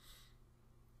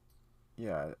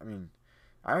yeah, I mean,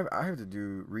 I have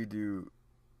to redo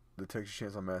the Texas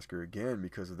Chainsaw Massacre again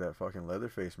because of that fucking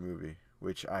Leatherface movie,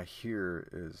 which I hear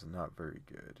is not very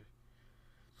good.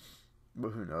 But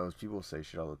who knows? People say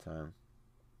shit all the time.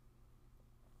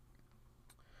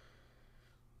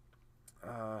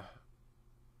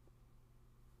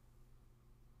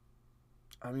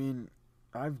 I mean,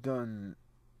 I've done.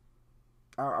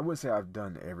 I wouldn't say I've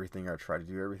done everything. I try to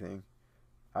do everything.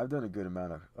 I've done a good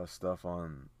amount of stuff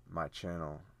on my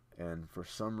channel, and for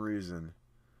some reason,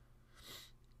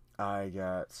 I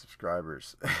got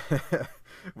subscribers.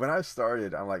 When I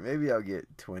started, I'm like, maybe I'll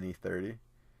get 20, 30.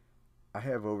 I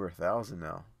have over 1,000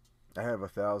 now. I have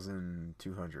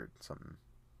 1,200 something.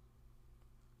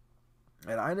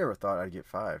 And I never thought I'd get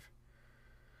five.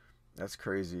 That's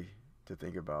crazy to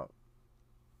think about.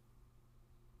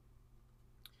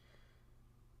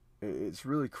 It's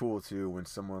really cool too when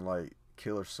someone like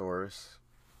Killersaurus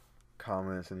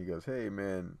comments and he goes, "Hey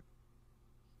man,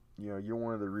 you're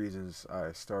one of the reasons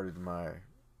I started my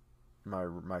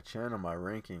channel, my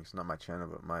rankings, not my channel,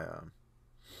 but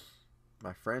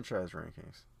my franchise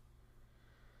rankings."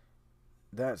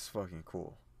 That's fucking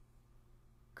cool.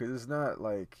 Cause it's not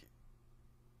like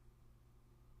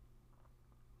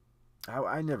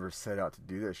I never set out to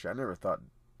do this shit. I never thought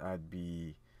I'd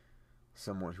be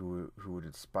someone who would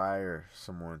inspire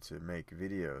someone to make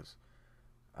videos.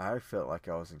 I felt like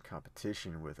I was in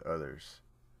competition with others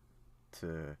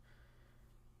to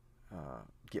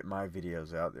get my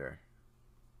videos out there,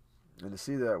 and to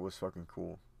see that was fucking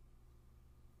cool.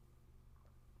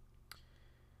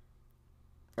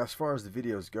 As far as the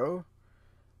videos go,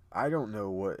 I don't know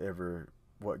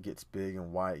what gets big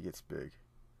and why it gets big.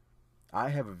 I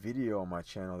have a video on my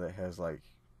channel that has like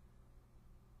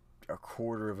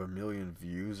 250,000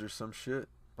 views or some shit,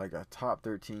 like a top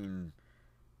 13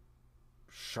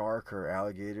 shark or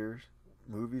alligator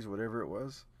movies, whatever it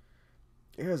was.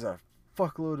 It has a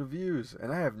fuckload of views,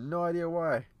 and I have no idea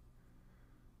why.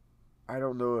 I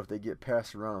don't know if they get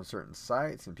passed around on certain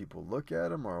sites and people look at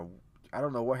them, or I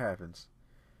don't know what happens.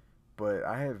 But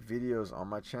I have videos on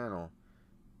my channel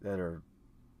that are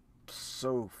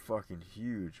so fucking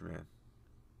huge, man.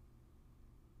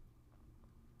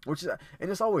 Which is,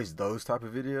 and it's always those type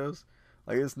of videos.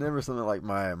 Like it's never something like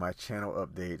my channel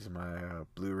updates, my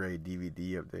Blu-ray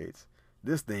DVD updates.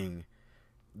 This thing,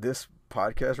 this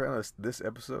podcast right now, this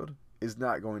episode is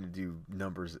not going to do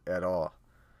numbers at all.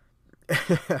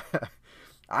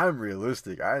 I'm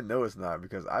realistic. I know it's not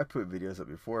because I put videos up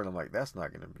before and I'm like, that's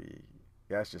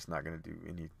just not gonna do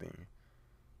anything.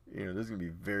 There's gonna be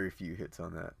very few hits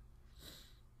on that.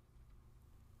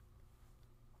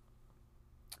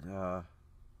 Uh,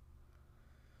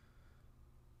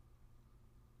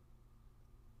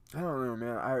 I don't know,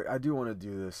 man. I do want to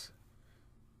do this.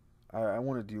 I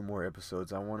want to do more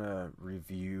episodes. I want to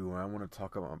review. I want to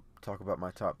talk about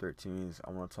my top 13s.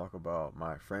 I want to talk about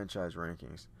my franchise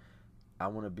rankings. I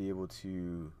want to be able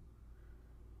to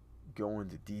go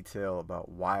into detail about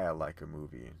why I like a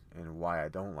movie and why I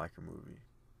don't like a movie.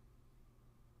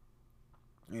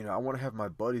 I want to have my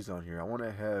buddies on here. I want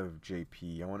to have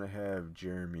JP. I want to have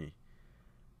Jeremy.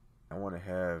 I want to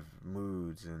have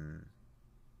Moods and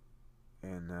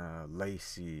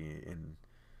Lacey and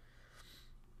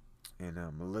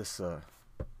Melissa,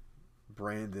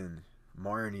 Brandon,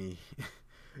 Marnie.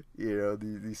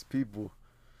 These people.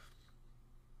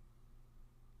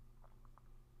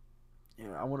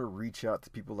 I want to reach out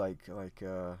to people like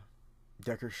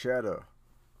Decker Shadow.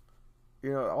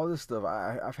 All this stuff.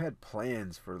 I've had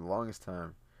plans for the longest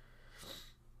time,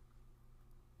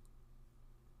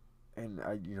 and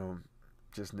I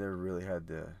just never really had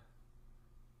the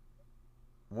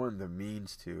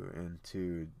means to, and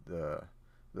two, the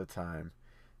time.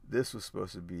 This was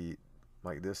supposed to be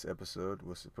like this episode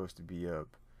was supposed to be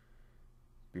up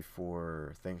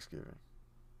before Thanksgiving.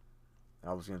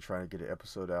 I was gonna try to get an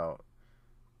episode out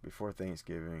before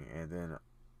Thanksgiving, and then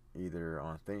either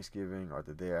on Thanksgiving or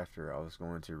the day after, I was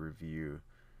going to review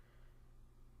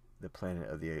the Planet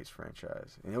of the Apes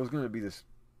franchise, and it was going to be this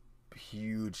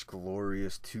huge,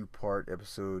 glorious 2-part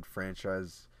episode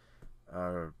franchise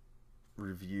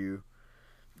review.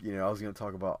 I was going to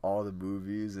talk about all the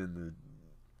movies and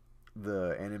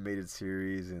the animated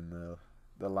series and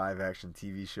the live action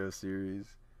TV show series.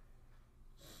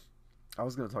 I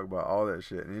was going to talk about all that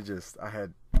shit, and I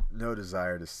had no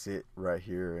desire to sit right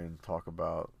here and talk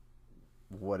about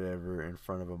whatever in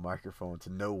front of a microphone to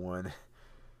no one.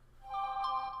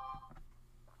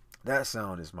 That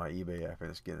sound is my eBay app, and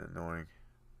it's getting annoying.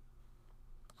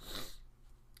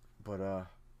 But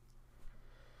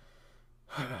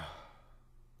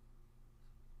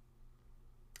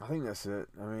I think that's it.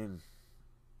 I mean,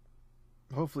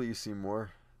 hopefully you see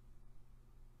more.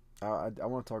 I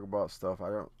want to talk about stuff.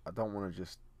 I don't want to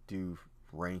just do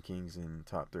rankings and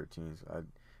top 13s.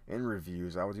 In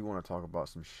reviews, I do want to talk about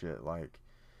some shit like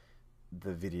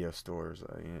the video stores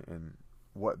and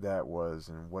what that was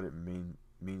and what it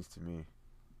means to me.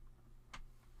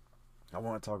 I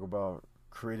want to talk about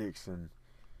critics and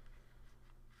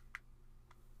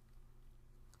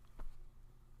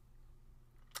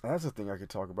that's a thing I could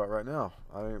talk about right now.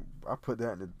 I put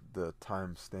that in the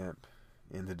timestamp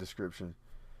in the description.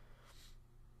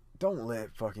 don't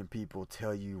let fucking people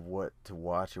tell you what to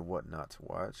watch and what not to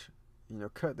watch. You know,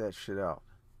 cut that shit out.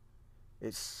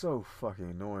 It's so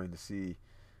fucking annoying to see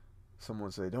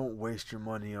someone say, don't waste your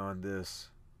money on this.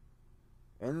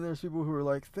 And then there's people who are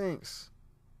like, thanks.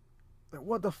 Like,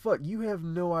 what the fuck? You have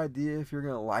no idea if you're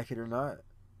gonna like it or not,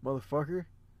 motherfucker.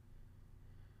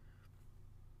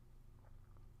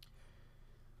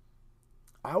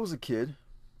 I was a kid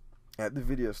at the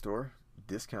video store,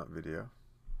 discount video,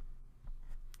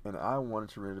 and I wanted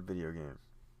to rent a video game.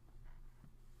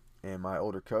 And my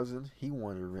older cousin, he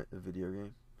wanted to rent a video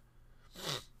game.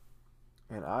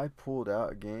 And I pulled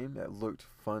out a game that looked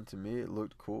fun to me. It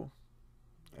looked cool.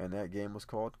 And that game was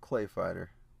called Clay Fighter.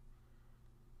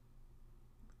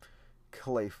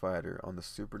 Clay Fighter on the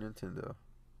Super Nintendo.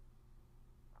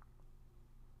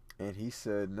 And he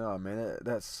said, no, man,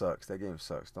 that sucks. That game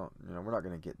sucks. We're not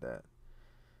going to get that.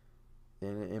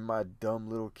 And in my dumb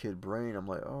little kid brain, I'm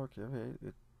like, oh, okay,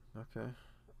 okay.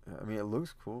 I mean, it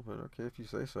looks cool, but okay, if you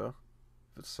say so.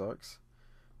 If it sucks.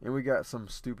 And we got some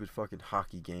stupid fucking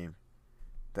hockey game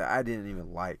that I didn't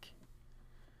even like.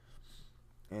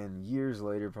 And years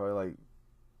later, probably like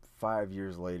 5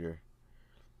 years later,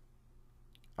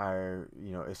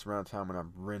 it's around the time when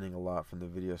I'm renting a lot from the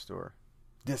video store.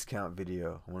 Discount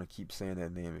Video. I want to keep saying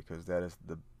that name because that is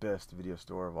the best video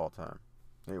store of all time.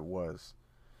 It was.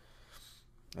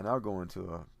 And I'll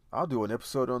do an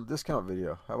episode on Discount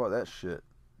Video. How about that shit?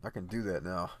 I can do that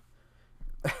now.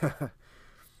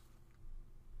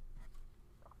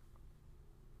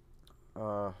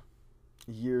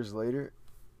 Years later,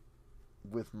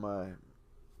 with my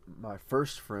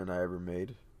first friend I ever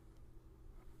made,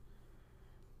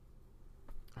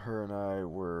 her and I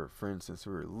were friends since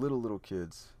we were little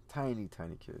kids, tiny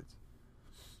kids.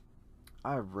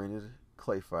 I rented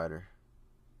Clay Fighter,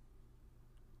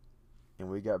 and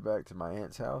we got back to my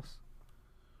aunt's house,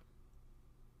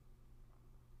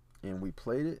 and we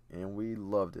played it, and we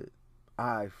loved it.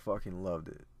 I fucking loved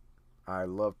it. I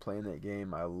loved playing that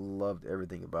game. I loved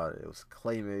everything about it. It was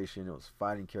claymation. It was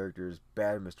fighting characters.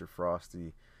 Bad Mr.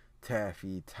 Frosty,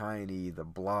 Taffy, Tiny, the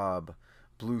Blob,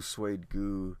 Blue Suede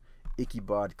Goo,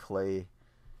 Ichabod Clay.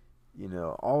 You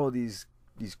know, all of these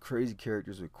crazy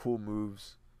characters with cool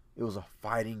moves. It was a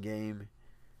fighting game.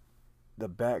 The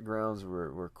backgrounds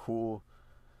were cool.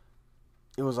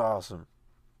 It was awesome.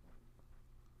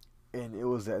 And it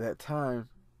was at that time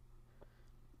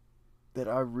that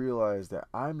I realized that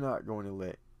I'm not going to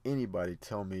let anybody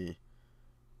tell me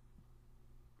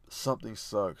something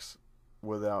sucks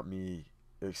without me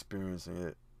experiencing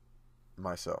it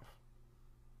myself.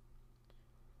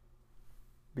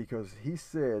 Because he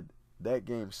said that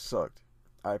game sucked.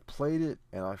 I played it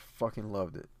and I fucking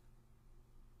loved it.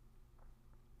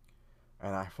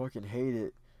 And I fucking hate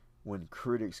it when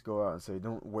critics go out and say,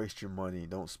 don't waste your money,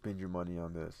 don't spend your money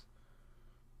on this.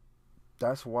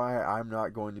 That's why I'm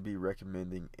not going to be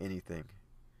recommending anything.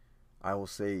 I will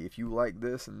say, if you like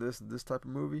this and this type of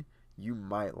movie, you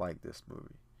might like this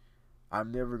movie.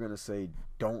 I'm never going to say,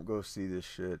 don't go see this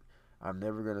shit. I'm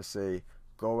never going to say,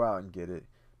 go out and get it.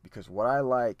 Because what I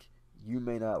like, you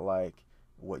may not like.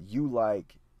 What you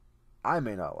like, I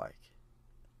may not like.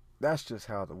 That's just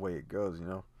how the way it goes, you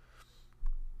know.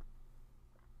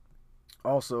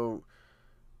 Also,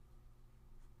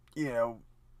 you know,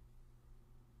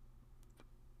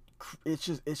 it's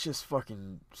just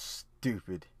fucking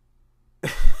stupid.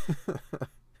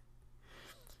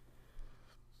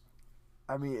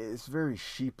 I mean, it's very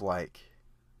sheep-like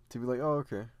to be like, oh,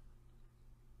 okay.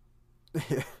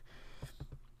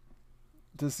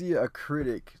 To see a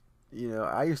critic, you know,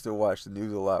 I used to watch the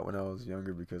news a lot when I was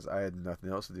younger because I had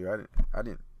nothing else to do. I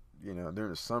didn't, you know,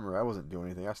 during the summer I wasn't doing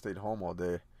anything. I stayed home all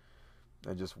day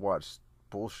and just watched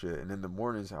bullshit. And in the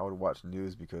mornings I would watch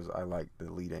news because I liked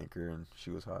the lead anchor and she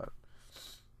was hot.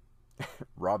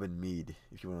 Robin Meade,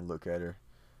 if you want to look at her.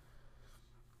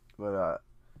 But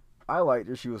I liked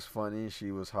her. She was funny.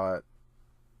 She was hot.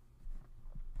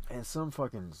 And some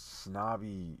fucking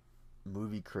snobby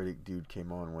movie critic dude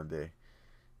came on one day.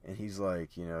 And he's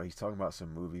like, you know, he's talking about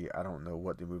some movie. I don't know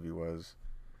what the movie was.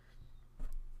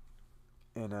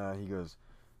 And he goes,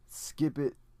 skip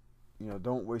it. You know,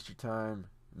 don't waste your time.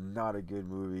 Not a good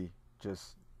movie.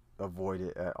 Just avoid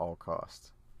it at all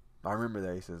costs. I remember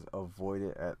that. He says, avoid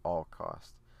it at all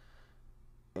costs.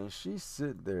 And she's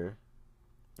sitting there.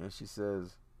 And she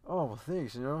says, oh, well,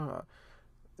 thanks, you know.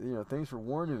 Thanks for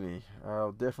warning me.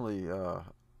 I'll definitely,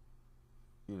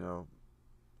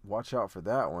 watch out for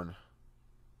that one.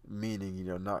 Meaning, you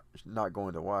know, not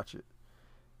going to watch it.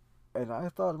 And I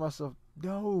thought to myself,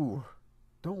 no,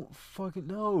 don't fucking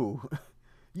know.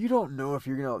 You don't know if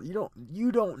you're gonna.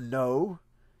 You don't know.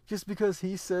 Just because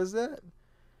he says that.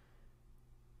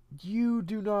 You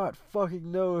do not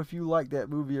fucking know if you like that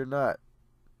movie or not.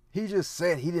 He just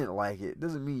said he didn't like it.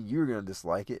 Doesn't mean you're gonna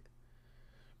dislike it.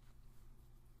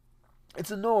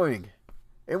 It's annoying.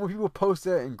 And when people post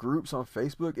that in groups on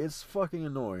Facebook, it's fucking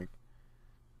annoying.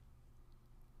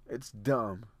 It's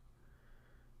dumb.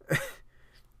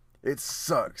 It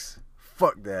sucks.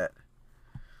 Fuck that.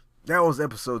 That was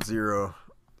episode 0.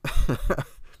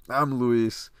 I'm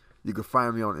Luis. You can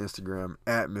find me on Instagram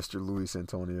at Mr. Luis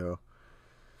Antonio.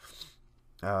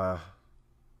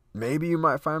 Maybe you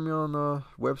might find me on the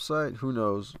website. Who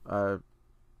knows?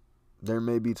 There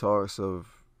may be talks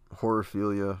of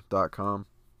horrorphilia.com.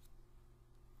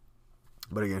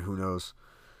 But again, who knows?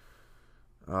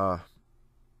 Yeah,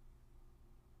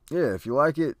 if you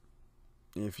like it,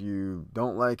 if you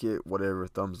don't like it, whatever,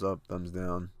 thumbs up, thumbs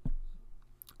down.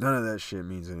 None of that shit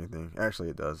means anything. Actually,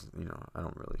 it does. You know, I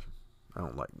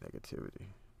don't like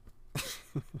negativity.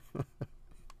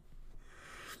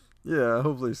 Yeah,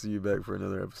 hopefully see you back for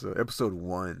another episode. Episode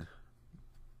 1.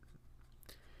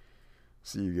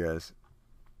 See you guys.